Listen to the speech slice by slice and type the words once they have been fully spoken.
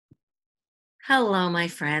Hello, my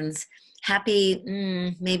friends. Happy,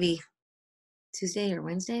 maybe Tuesday or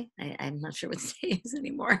Wednesday. I'm not sure what the day is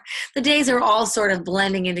anymore. The days are all sort of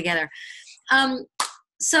blending in together. Um,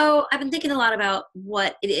 so I've been thinking a lot about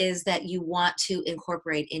what it is that you want to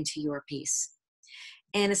incorporate into your piece.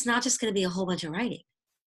 And it's not just going to be a whole bunch of writing.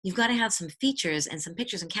 You've got to have some features and some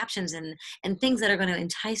pictures and captions and things that are going to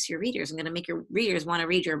entice your readers and going to make your readers want to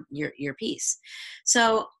read your piece.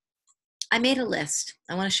 So I made a list.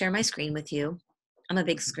 I want to share my screen with you. I'm a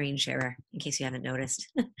big screen sharer, in case you haven't noticed.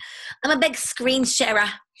 I'm a big screen sharer.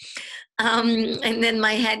 And then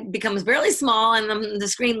my head becomes really small and the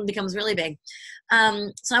screen becomes really big.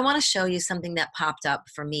 So I want to show you something that popped up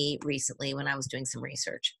for me recently when I was doing some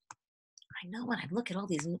research. I know when I look at all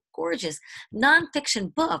these gorgeous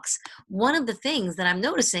nonfiction books, one of the things that I'm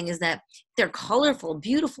noticing is that they're colorful,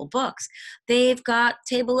 beautiful books. They've got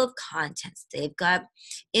table of contents. They've got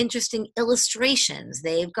interesting illustrations.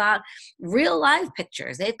 They've got real life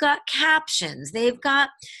pictures. They've got captions. They've got,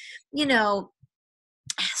 you know,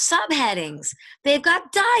 subheadings. They've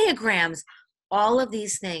got diagrams. All of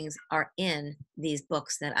these things are in these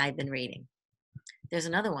books that I've been reading. There's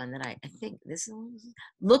another one that I think this is,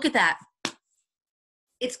 look at that.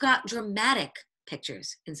 It's got dramatic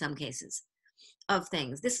pictures in some cases of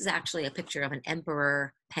things. This is actually a picture of an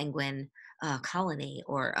emperor penguin colony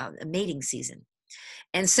or a mating season.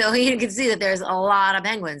 And so you can see that there's a lot of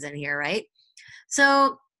penguins in here, right?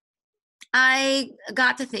 So I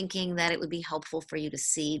got to thinking that it would be helpful for you to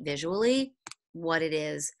see visually what it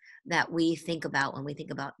is that we think about when we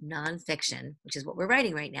think about nonfiction, which is what we're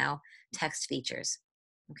writing right now, text features.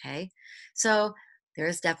 Okay, so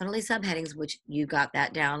there's definitely subheadings, which you got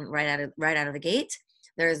that down right out of the gate.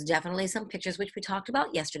 There's definitely some pictures, which we talked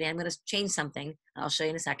about yesterday. I'm going to change something. I'll show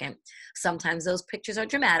you in a second. Sometimes those pictures are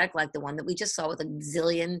dramatic, like the one that we just saw with a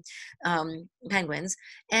zillion penguins.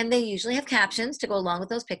 And they usually have captions to go along with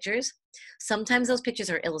those pictures. Sometimes those pictures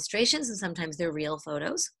are illustrations, and sometimes they're real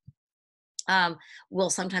photos. We'll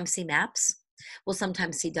sometimes see maps. We'll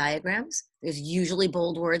sometimes see diagrams. There's usually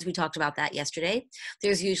bold words. We talked about that yesterday.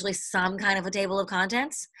 There's usually some kind of a table of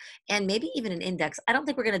contents and maybe even an index. I don't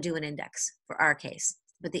think we're going to do an index for our case,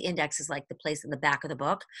 but the index is like the place in the back of the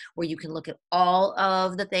book where you can look at all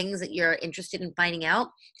of the things that you're interested in finding out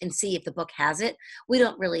and see if the book has it. We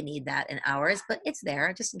don't really need that in ours, but it's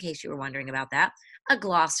there just in case you were wondering about that. A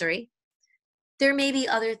glossary. There may be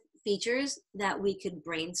other features that we could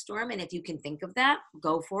brainstorm, and if you can think of that,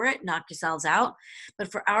 go for it, knock yourselves out.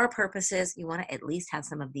 But for our purposes, you want to at least have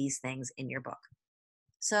some of these things in your book.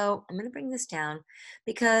 So I'm going to bring this down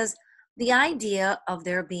because the idea of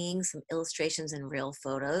there being some illustrations and real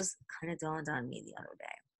photos kind of dawned on me the other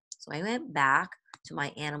day. So I went back to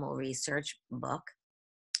my animal research book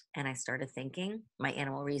and I started thinking, my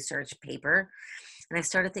animal research paper, and I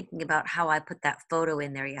started thinking about how I put that photo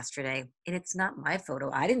in there yesterday. And it's not my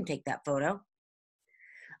photo. I didn't take that photo.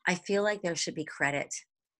 I feel like there should be credit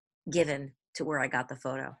given to where I got the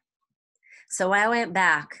photo. So I went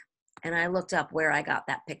back and I looked up where I got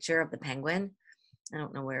that picture of the penguin. I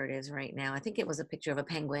don't know where it is right now. I think it was a picture of a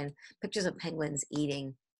penguin, pictures of penguins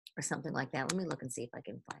eating or something like that. Let me look and see if I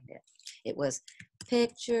can find it. It was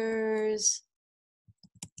pictures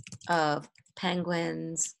of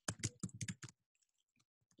penguins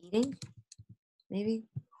eating, maybe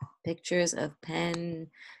pictures of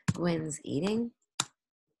penguins eating.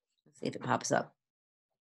 Let's see if it pops up.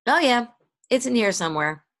 Oh yeah, it's in here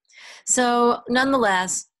somewhere. So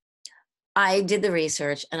nonetheless, I did the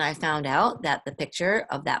research and I found out that the picture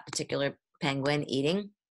of that particular penguin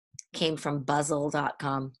eating came from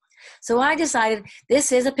Buzzle.com. So I decided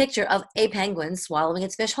this is a picture of a penguin swallowing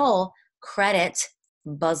its fish whole. Credit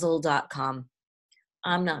Buzzle.com.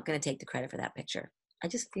 I'm not going to take the credit for that picture. I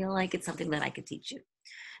just feel like it's something that I could teach you.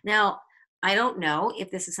 Now, I don't know if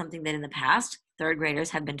this is something that in the past third graders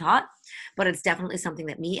have been taught, but it's definitely something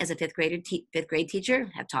that me as a fifth grade teacher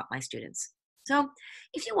have taught my students. So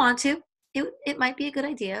if you want to, it might be a good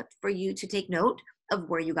idea for you to take note of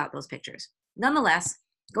where you got those pictures. Nonetheless,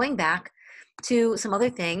 going back to some other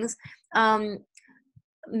things,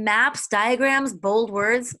 maps, diagrams, bold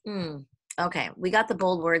words. Okay, we got the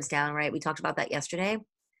bold words down, right? We talked about that yesterday.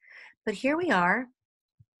 But here we are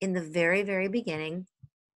in the very, very beginning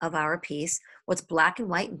of our piece. What's black and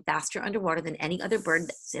white and faster underwater than any other bird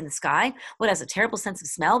that's in the sky? What has a terrible sense of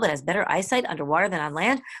smell but has better eyesight underwater than on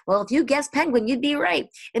land? Well, if you guessed penguin, you'd be right.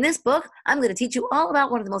 In this book, I'm going to teach you all about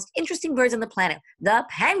one of the most interesting birds on the planet, the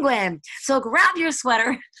penguin. So grab your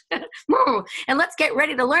sweater and let's get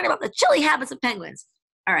ready to learn about the chilly habits of penguins.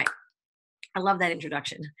 All right. I love that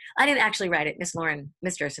introduction. I didn't actually write it. Miss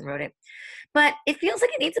Durson wrote it. But it feels like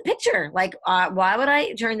it needs a picture. Like, why would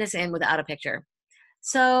I turn this in without a picture?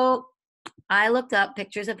 So I looked up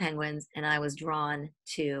pictures of penguins and I was drawn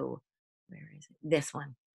to, where is it? This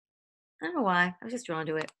one. I don't know why. I was just drawn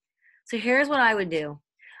to it. So here's what I would do.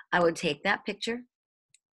 I would take that picture.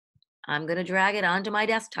 I'm going to drag it onto my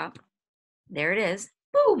desktop. There it is.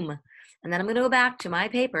 Boom. And then I'm going to go back to my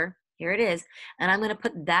paper. Here it is. And I'm going to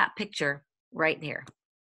put that picture right here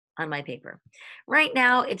on my paper. Right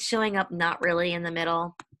now, it's showing up not really in the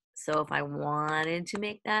middle. So if I wanted to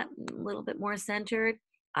make that a little bit more centered,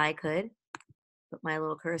 I could put my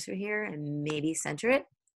little cursor here and maybe center it.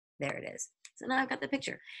 There it is. So now I've got the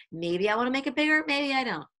picture. Maybe I want to make it bigger, maybe I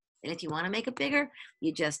don't. And if you want to make it bigger,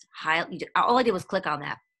 you just highlight. All I did was click on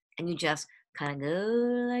that, and you just kind of go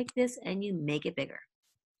like this, and you make it bigger.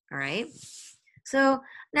 All right. So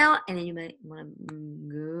now, and then you might want to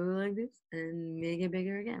go like this and make it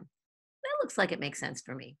bigger again. That looks like it makes sense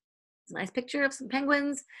for me. It's a nice picture of some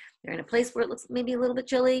penguins. They're in a place where it looks maybe a little bit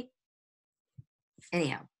chilly.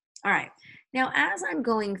 Anyhow, all right. Now, as I'm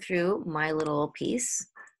going through my little piece,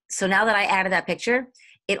 so now that I added that picture,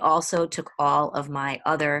 it also took all of my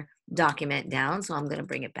other document down. So I'm going to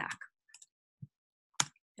bring it back.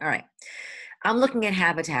 All right. I'm looking at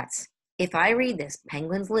habitats. If I read this,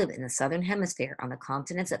 penguins live in the southern hemisphere on the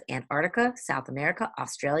continents of Antarctica, South America,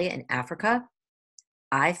 Australia, and Africa.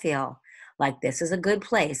 I feel like this is a good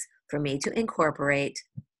place for me to incorporate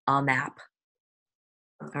a map.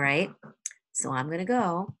 All right. So I'm going to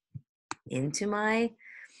go into my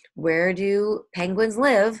where do penguins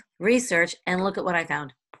live research and look at what I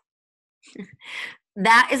found.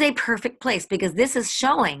 That is a perfect place because this is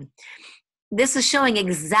showing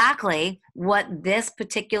exactly what this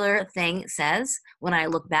particular thing says. When I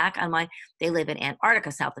look back on they live in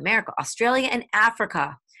Antarctica, South America, Australia, and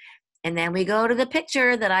Africa. And then we go to the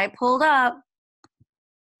picture that I pulled up.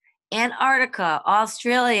 Antarctica,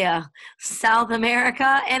 Australia, South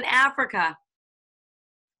America, and Africa.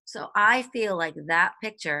 So I feel like that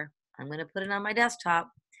picture, I'm going to put it on my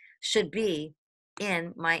desktop, should be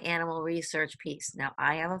in my animal research piece. Now,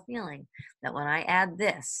 I have a feeling that when I add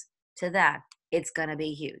this to that, it's going to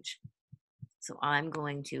be huge. So I'm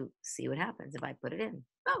going to see what happens if I put it in.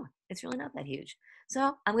 Oh, it's really not that huge.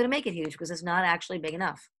 So I'm going to make it huge because it's not actually big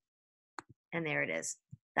enough. And there it is.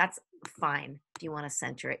 That's fine. If you want to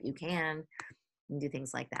center it, you can and do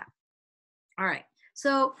things like that. All right.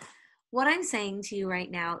 So what I'm saying to you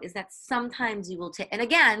right now is that sometimes you will take, and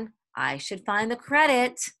again, I should find the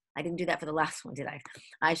credit. I didn't do that for the last one, did I?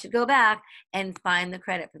 I should go back and find the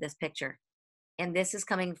credit for this picture. And this is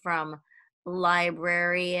coming from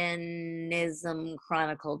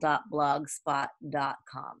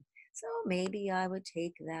librarianismchronicle.blogspot.com. So maybe I would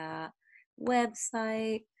take that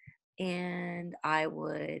website and I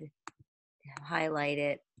would highlight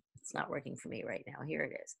it. It's not working for me right now. Here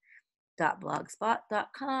it is.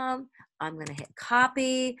 .blogspot.com. I'm going to hit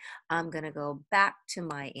copy. I'm going to go back to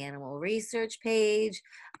my animal research page.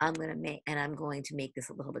 I'm going to make this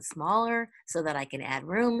a little bit smaller so that I can add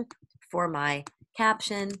room for my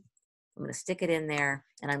caption. I'm going to stick it in there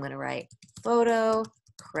and I'm going to write photo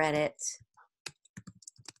credit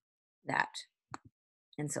that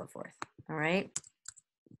and so forth. All right.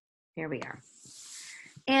 Here we are.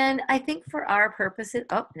 And I think for our purposes,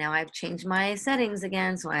 now I've changed my settings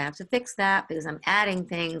again, so I have to fix that because I'm adding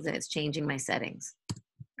things and it's changing my settings.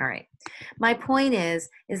 All right. My point is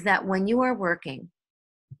that when you are working,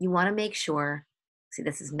 you want to make sure, see,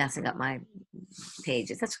 this is messing up my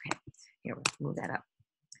pages. That's okay. Here, we'll move that up.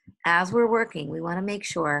 As we're working, we want to make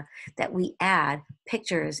sure that we add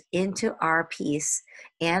pictures into our piece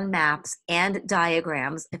and maps and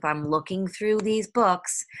diagrams. If I'm looking through these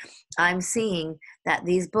books, I'm seeing that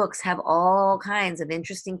these books have all kinds of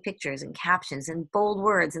interesting pictures and captions and bold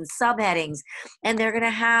words and subheadings, and they're going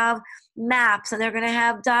to have maps and they're going to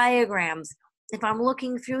have diagrams. If I'm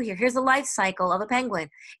looking through here, here's the life cycle of a penguin.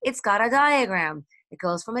 It's got a diagram. It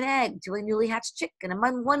goes from an egg to a newly hatched chick and a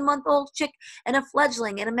 1 month old chick and a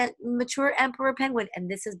fledgling and a mature emperor penguin. And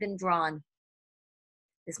this has been drawn.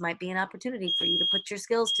 This might be an opportunity for you to put your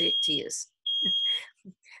skills to use.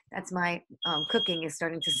 That's my cooking is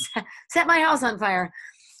starting to set my house on fire.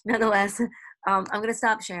 Nonetheless, I'm going to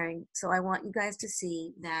stop sharing. So I want you guys to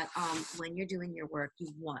see that when you're doing your work,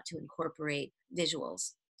 you want to incorporate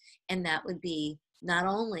visuals. And that would be not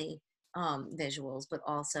only visuals, but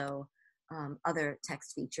also other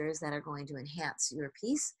text features that are going to enhance your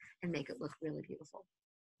piece and make it look really beautiful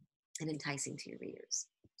and enticing to your readers.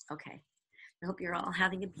 Okay. I hope you're all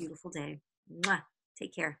having a beautiful day. Mwah.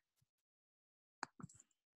 Take care.